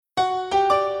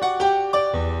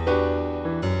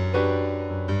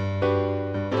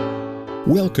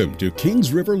Welcome to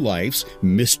Kings River Life's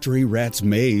Mystery Rats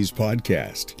Maze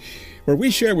podcast, where we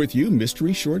share with you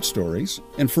mystery short stories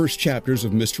and first chapters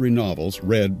of mystery novels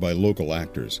read by local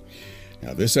actors.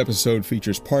 Now, this episode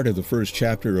features part of the first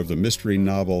chapter of the mystery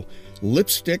novel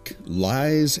Lipstick,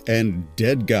 Lies, and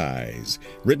Dead Guys,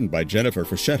 written by Jennifer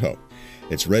Fraschetto.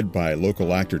 It's read by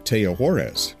local actor Teo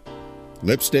Juarez.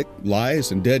 Lipstick,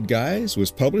 Lies, and Dead Guys was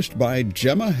published by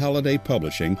Gemma Halliday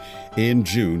Publishing in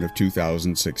June of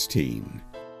 2016.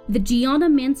 The Gianna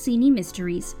Mancini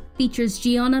Mysteries features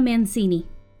Gianna Mancini,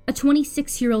 a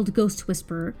 26-year-old ghost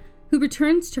whisperer who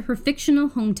returns to her fictional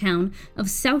hometown of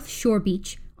South Shore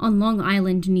Beach on Long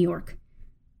Island, New York.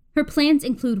 Her plans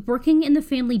include working in the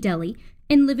family deli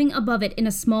and living above it in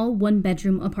a small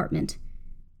one-bedroom apartment.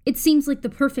 It seems like the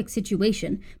perfect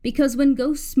situation because when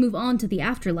ghosts move on to the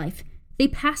afterlife, they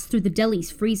pass through the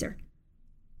deli's freezer.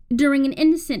 During an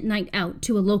innocent night out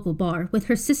to a local bar with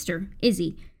her sister,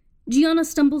 Izzy, Gianna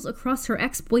stumbles across her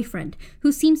ex-boyfriend,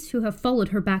 who seems to have followed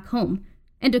her back home,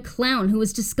 and a clown who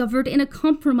is discovered in a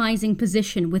compromising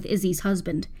position with Izzy's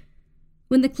husband.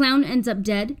 When the clown ends up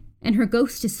dead, and her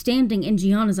ghost is standing in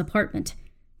Gianna's apartment,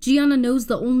 Gianna knows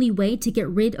the only way to get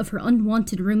rid of her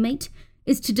unwanted roommate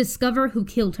is to discover who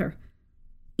killed her,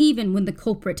 even when the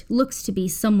culprit looks to be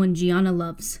someone Gianna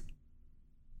loves.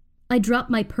 I drop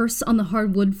my purse on the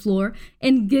hardwood floor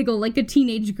and giggle like a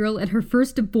teenage girl at her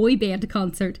first boy band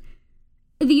concert.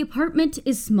 The apartment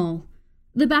is small.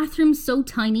 The bathroom's so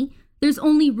tiny, there's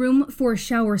only room for a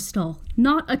shower stall,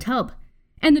 not a tub.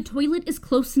 And the toilet is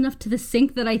close enough to the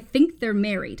sink that I think they're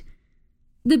married.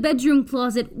 The bedroom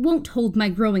closet won't hold my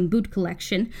growing boot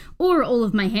collection or all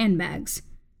of my handbags.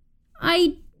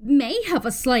 I may have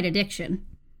a slight addiction.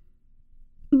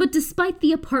 But despite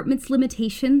the apartment's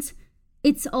limitations,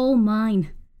 it's all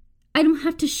mine. I don't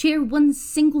have to share one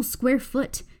single square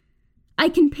foot. I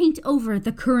can paint over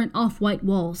the current off-white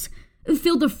walls,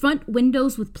 fill the front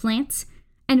windows with plants,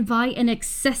 and buy an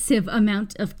excessive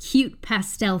amount of cute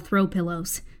pastel throw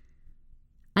pillows.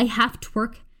 I half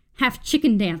twerk, half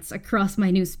chicken dance across my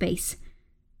new space.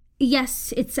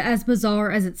 Yes, it's as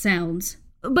bizarre as it sounds,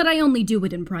 but I only do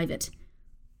it in private.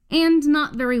 And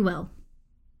not very well.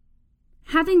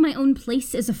 Having my own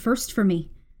place is a first for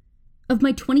me. Of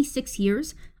my 26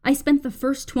 years, I spent the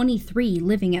first 23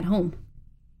 living at home.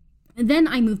 Then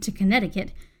I moved to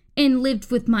Connecticut and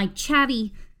lived with my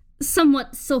chatty,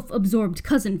 somewhat self-absorbed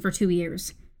cousin for 2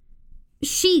 years.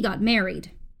 She got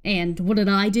married, and what did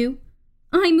I do?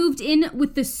 I moved in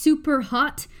with the super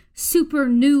hot, super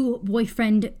new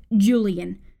boyfriend,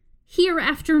 Julian,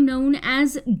 hereafter known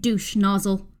as Douche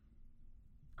Nozzle.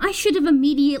 I should have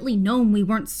immediately known we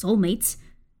weren't soulmates.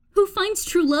 Who finds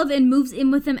true love and moves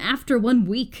in with them after 1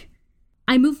 week?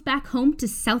 I moved back home to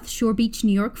South Shore Beach,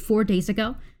 New York 4 days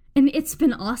ago, and it's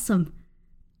been awesome.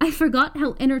 I forgot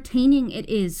how entertaining it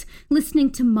is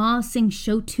listening to Ma sing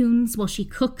show tunes while she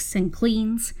cooks and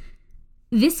cleans.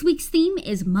 This week's theme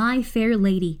is My Fair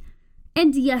Lady.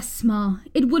 And yes, Ma,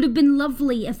 it would have been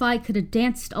lovely if I could have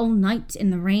danced all night in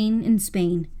the rain in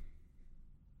Spain.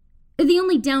 The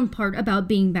only down part about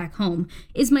being back home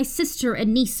is my sister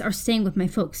and niece are staying with my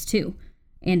folks too,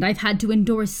 and I've had to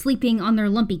endure sleeping on their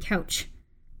lumpy couch.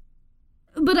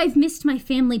 But I've missed my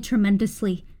family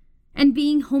tremendously, and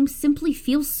being home simply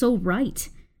feels so right.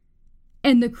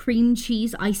 And the cream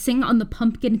cheese icing on the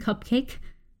pumpkin cupcake,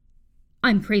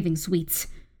 I'm craving sweets,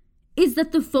 is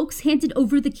that the folks handed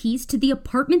over the keys to the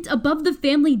apartment above the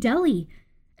family deli,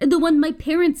 the one my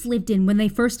parents lived in when they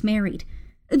first married,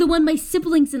 the one my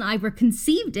siblings and I were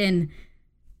conceived in.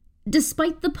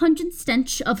 Despite the pungent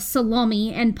stench of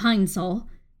salami and pine sol,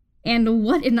 and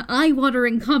what an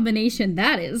eye-watering combination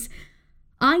that is,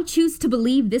 I choose to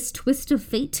believe this twist of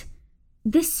fate,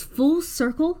 this full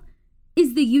circle,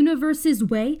 is the universe's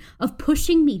way of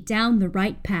pushing me down the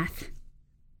right path.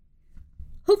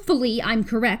 Hopefully I'm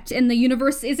correct and the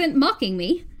universe isn't mocking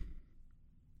me.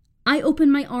 I open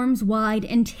my arms wide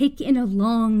and take in a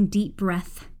long, deep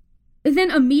breath.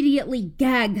 Then immediately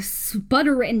gag,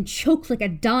 sputter, and choke like a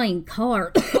dying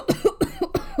car.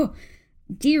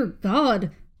 Dear God,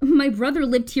 my brother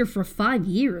lived here for 5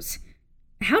 years.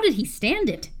 How did he stand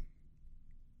it?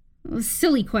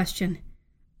 Silly question.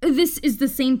 This is the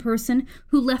same person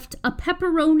who left a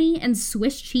pepperoni and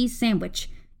Swiss cheese sandwich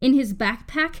in his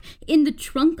backpack in the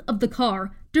trunk of the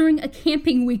car during a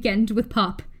camping weekend with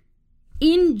Pop.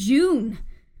 In June.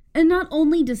 And not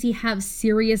only does he have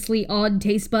seriously odd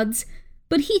taste buds,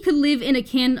 but he could live in a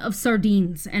can of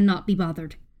sardines and not be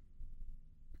bothered.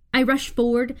 I rush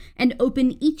forward and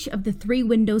open each of the 3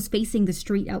 windows facing the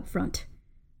street out front.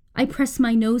 I press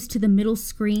my nose to the middle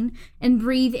screen and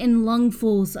breathe in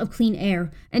lungfuls of clean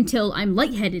air until I'm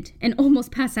lightheaded and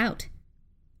almost pass out.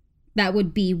 That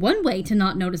would be one way to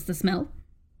not notice the smell.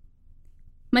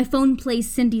 My phone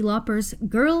plays Cyndi Lauper's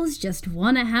Girls Just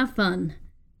Wanna Have Fun,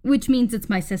 which means it's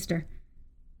my sister.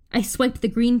 I swipe the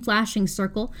green flashing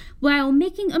circle while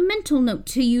making a mental note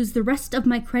to use the rest of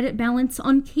my credit balance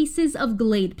on cases of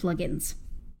Glade plugins.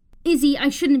 Izzy, I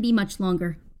shouldn't be much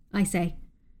longer, I say.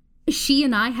 She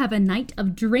and I have a night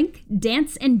of drink,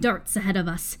 dance, and darts ahead of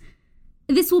us.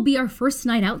 This will be our first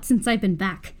night out since I've been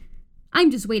back.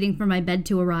 I'm just waiting for my bed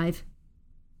to arrive.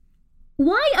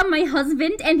 Why are my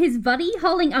husband and his buddy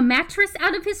hauling a mattress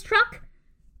out of his truck?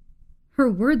 Her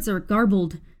words are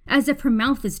garbled, as if her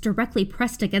mouth is directly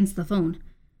pressed against the phone.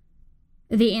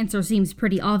 The answer seems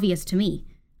pretty obvious to me.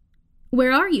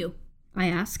 Where are you? I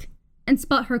ask, and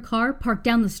spot her car parked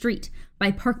down the street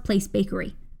by Park Place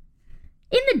Bakery.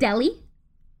 In the deli.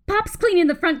 Pop's cleaning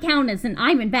the front counters and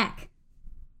I'm in back.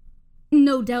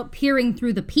 No doubt peering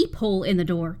through the peephole in the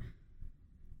door.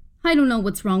 I don't know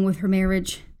what's wrong with her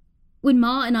marriage. When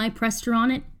Ma and I pressed her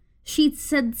on it, she'd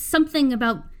said something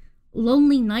about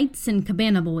lonely nights and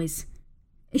cabana boys.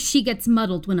 She gets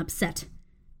muddled when upset.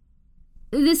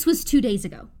 This was 2 days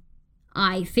ago.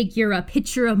 I figure a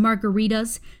pitcher of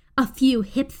margaritas, a few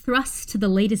hip thrusts to the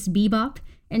latest bebop,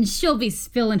 and she'll be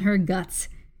spilling her guts.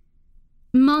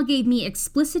 Ma gave me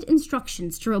explicit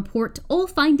instructions to report all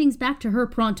findings back to her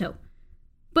pronto.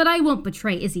 But I won't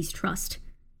betray Izzy's trust.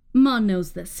 Ma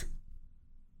knows this.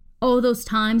 All those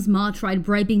times Ma tried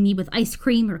bribing me with ice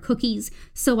cream or cookies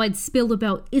so I'd spill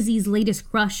about Izzy's latest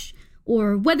crush,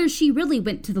 or whether she really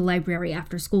went to the library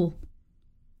after school.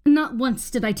 Not once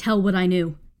did I tell what I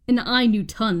knew, and I knew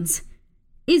tons.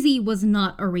 Izzy was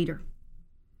not a reader.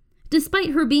 Despite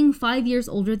her being 5 years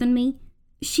older than me,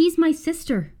 she's my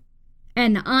sister.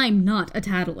 And I'm not a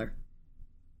tattler.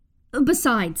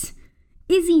 Besides,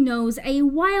 Izzy knows a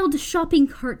wild shopping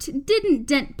cart didn't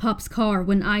dent Pop's car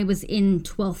when I was in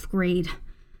 12th grade.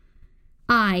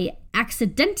 I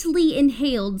accidentally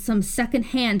inhaled some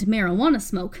secondhand marijuana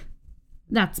smoke.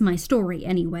 That's my story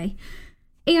anyway.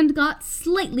 And got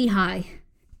slightly high.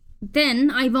 Then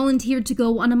I volunteered to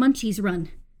go on a Munchies run.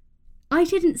 I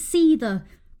didn't see the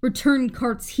 "Return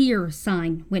carts here"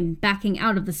 sign when backing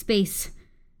out of the space.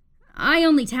 I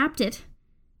only tapped it.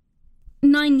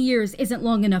 9 years isn't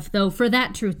long enough, though, for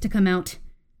that truth to come out.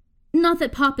 Not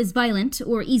that Pop is violent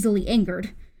or easily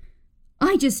angered.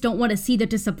 I just don't want to see the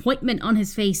disappointment on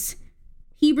his face.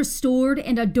 He restored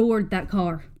and adored that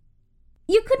car.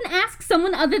 You couldn't ask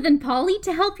someone other than Polly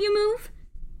to help you move?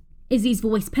 Izzy's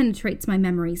voice penetrates my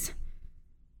memories.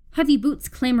 Heavy boots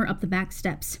clamber up the back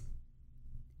steps.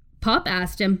 Pop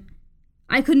asked him.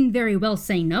 I couldn't very well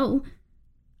say no.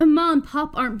 Ma and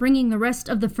Pop aren't bringing the rest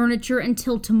of the furniture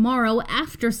until tomorrow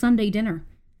after Sunday dinner.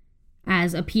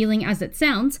 As appealing as it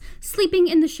sounds, sleeping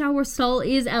in the shower stall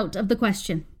is out of the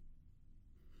question.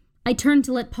 I turn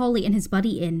to let Polly and his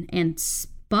buddy in and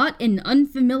spot an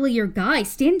unfamiliar guy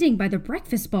standing by the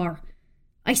breakfast bar.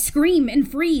 I scream and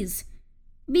freeze,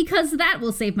 because that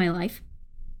will save my life.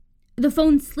 The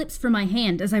phone slips from my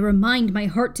hand as I remind my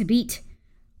heart to beat.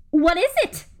 What is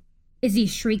it? Izzy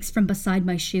shrieks from beside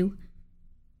my shoe.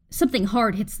 Something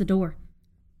hard hits the door.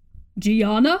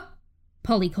 Gianna?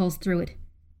 Polly calls through it.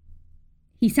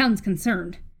 He sounds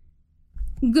concerned.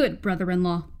 Good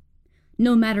brother-in-law.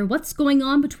 No matter what's going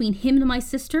on between him and my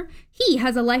sister, he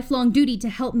has a lifelong duty to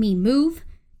help me move,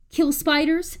 kill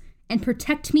spiders, and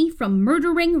protect me from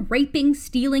murdering, raping,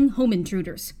 stealing home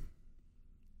intruders.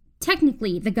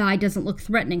 Technically, the guy doesn't look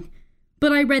threatening,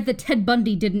 but I read that Ted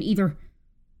Bundy didn't either.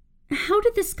 How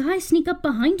did this guy sneak up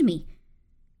behind me?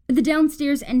 The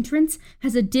downstairs entrance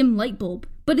has a dim light bulb,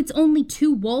 but it's only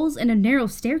 2 walls and a narrow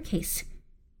staircase.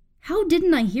 How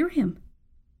didn't I hear him?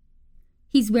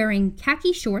 He's wearing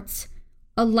khaki shorts,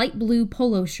 a light blue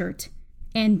polo shirt,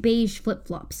 and beige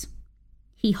flip-flops.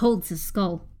 He holds his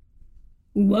skull.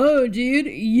 Whoa, dude,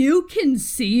 you can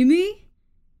see me?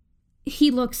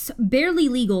 He looks barely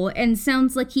legal and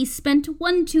sounds like he spent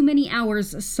one too many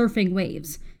hours surfing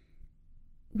waves.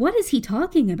 What is he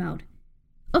talking about?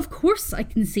 Of course I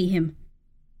can see him.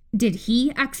 Did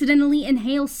he accidentally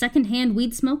inhale secondhand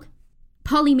weed smoke?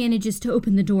 Polly manages to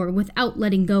open the door without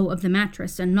letting go of the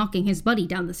mattress and knocking his buddy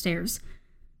down the stairs.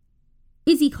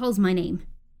 Izzy calls my name.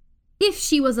 If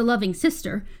she was a loving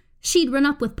sister, she'd run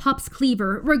up with Pop's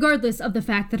cleaver regardless of the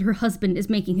fact that her husband is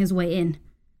making his way in.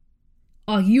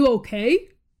 Are you okay?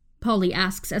 Polly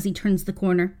asks as he turns the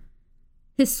corner.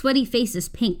 His sweaty face is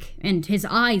pink and his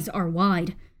eyes are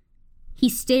wide. He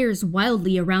stares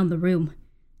wildly around the room,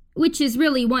 which is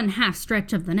really one half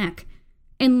stretch of the neck,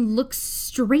 and looks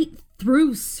straight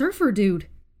through Surfer Dude.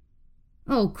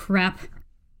 Oh, crap.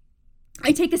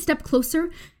 I take a step closer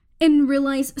and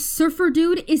realize Surfer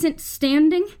Dude isn't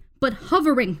standing, but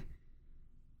hovering.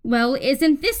 Well,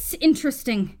 isn't this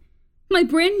interesting? My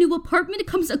brand new apartment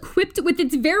comes equipped with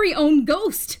its very own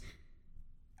ghost.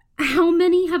 How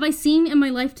many have I seen in my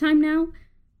lifetime now?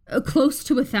 Close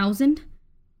to 1,000.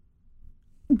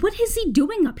 What is he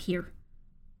doing up here?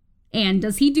 And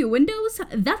does he do windows?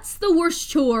 That's the worst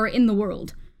chore in the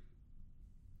world.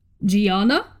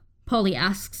 Gianna? Polly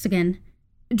asks again,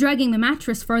 dragging the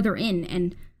mattress farther in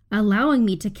and allowing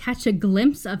me to catch a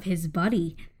glimpse of his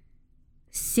body.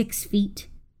 6 feet,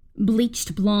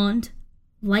 bleached blonde,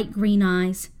 light green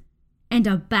eyes, and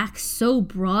a back so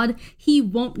broad he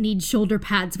won't need shoulder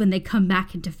pads when they come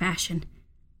back into fashion.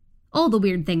 All the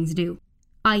weird things do.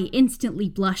 I instantly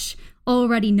blush,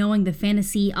 already knowing the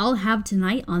fantasy I'll have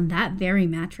tonight on that very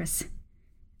mattress.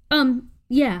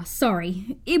 Yeah,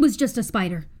 sorry. It was just a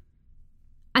spider.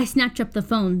 I snatch up the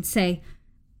phone, say,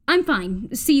 I'm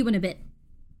fine, see you in a bit,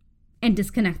 and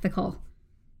disconnect the call.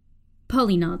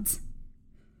 Polly nods.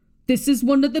 This is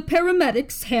one of the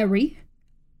paramedics, Harry.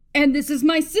 And this is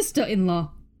my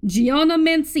sister-in-law, Gianna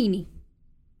Mancini.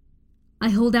 I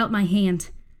hold out my hand,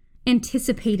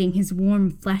 anticipating his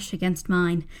warm flesh against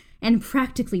mine, and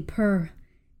practically purr.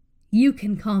 You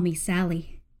can call me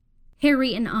Sally.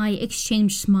 Harry and I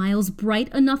exchange smiles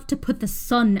bright enough to put the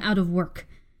sun out of work.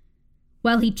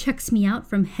 While he checks me out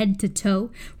from head to toe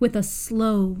with a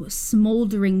slow,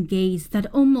 smoldering gaze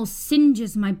that almost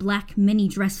singes my black mini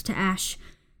dress to ash,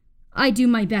 I do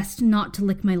my best not to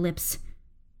lick my lips.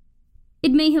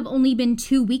 It may have only been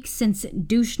 2 weeks since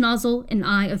Douche Nozzle and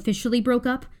I officially broke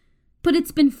up, but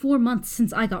it's been 4 months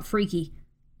since I got freaky.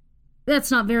 That's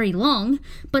not very long,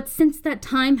 but since that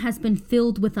time has been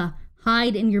filled with a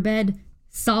hide-in-your-bed,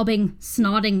 sobbing,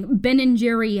 snotting, Ben &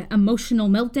 Jerry emotional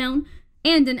meltdown,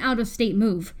 and an out-of-state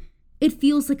move, it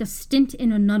feels like a stint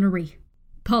in a nunnery.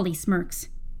 Polly smirks.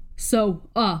 So,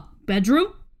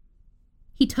 bedroom?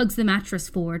 He tugs the mattress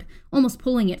forward, almost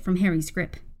pulling it from Harry's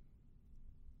grip.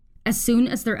 As soon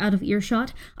as they're out of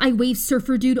earshot, I wave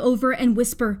Surfer Dude over and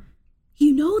whisper,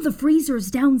 You know the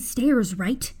freezer's downstairs,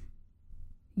 right?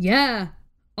 Yeah,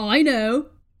 I know,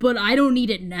 but I don't need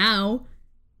it now.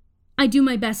 I do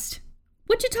my best.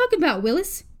 What you talking about,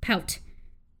 Willis? Pout.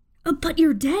 But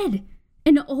you're dead,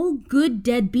 and all good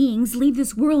dead beings leave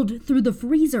this world through the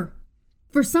freezer.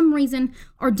 For some reason,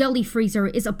 our deli freezer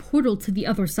is a portal to the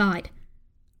other side.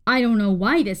 I don't know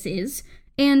why this is,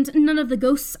 and none of the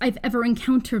ghosts I've ever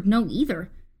encountered know either.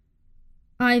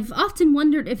 I've often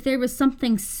wondered if there was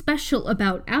something special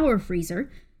about our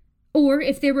freezer, or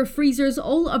if there were freezers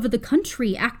all over the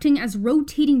country acting as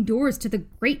rotating doors to the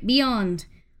great beyond.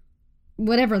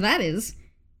 Whatever that is.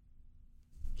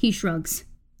 He shrugs.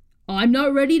 I'm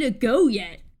not ready to go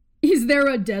yet. Is there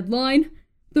a deadline?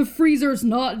 The freezer's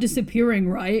not disappearing,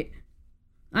 right?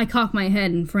 I cock my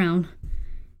head and frown.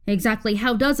 Exactly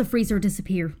how does a freezer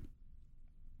disappear?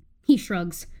 He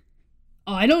shrugs.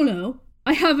 I don't know.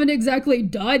 I haven't exactly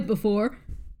died before.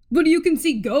 But you can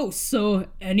see ghosts, so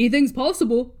anything's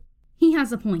possible. He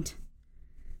has a point.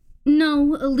 No,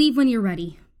 leave when you're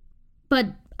ready.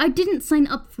 But I didn't sign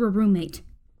up for a roommate.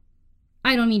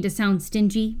 I don't mean to sound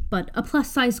stingy, but a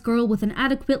plus-size girl with an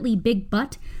adequately big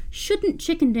butt shouldn't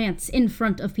chicken dance in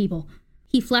front of people.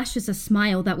 He flashes a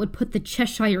smile that would put the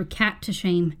Cheshire Cat to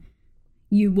shame.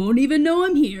 You won't even know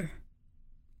I'm here.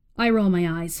 I roll my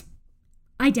eyes.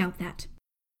 I doubt that.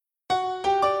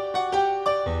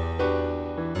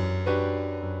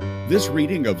 This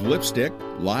reading of Lipstick,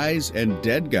 Lies, and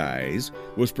Dead Guys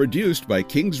was produced by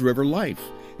Kings River Life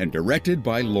and directed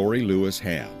by Lori Lewis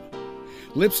Ham.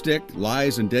 Lipstick,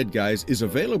 Lies, and Dead Guys is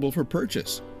available for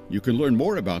purchase. You can learn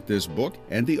more about this book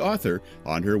and the author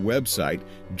on her website,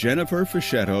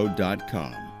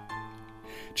 jenniferfichetto.com.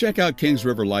 Check out Kings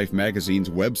River Life magazine's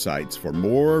websites for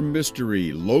more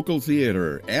mystery, local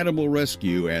theater, animal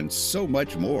rescue, and so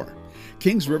much more.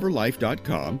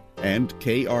 KingsRiverLife.com and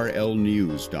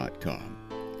KRLNews.com.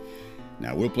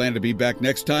 Now, we'll plan to be back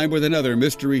next time with another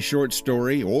mystery short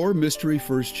story or mystery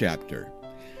first chapter.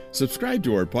 Subscribe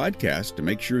to our podcast to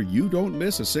make sure you don't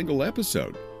miss a single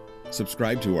episode.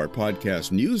 Subscribe to our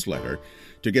podcast newsletter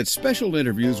to get special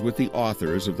interviews with the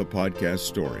authors of the podcast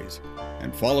stories.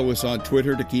 And follow us on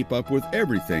Twitter to keep up with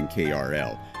everything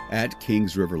KRL at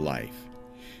Kings River Life.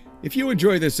 If you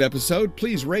enjoy this episode,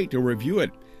 please rate or review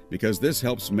it, because this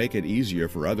helps make it easier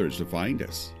for others to find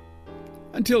us.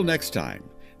 Until next time,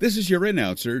 this is your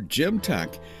announcer, Jim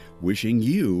Tuck, wishing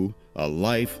you a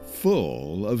life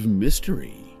full of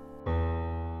mystery.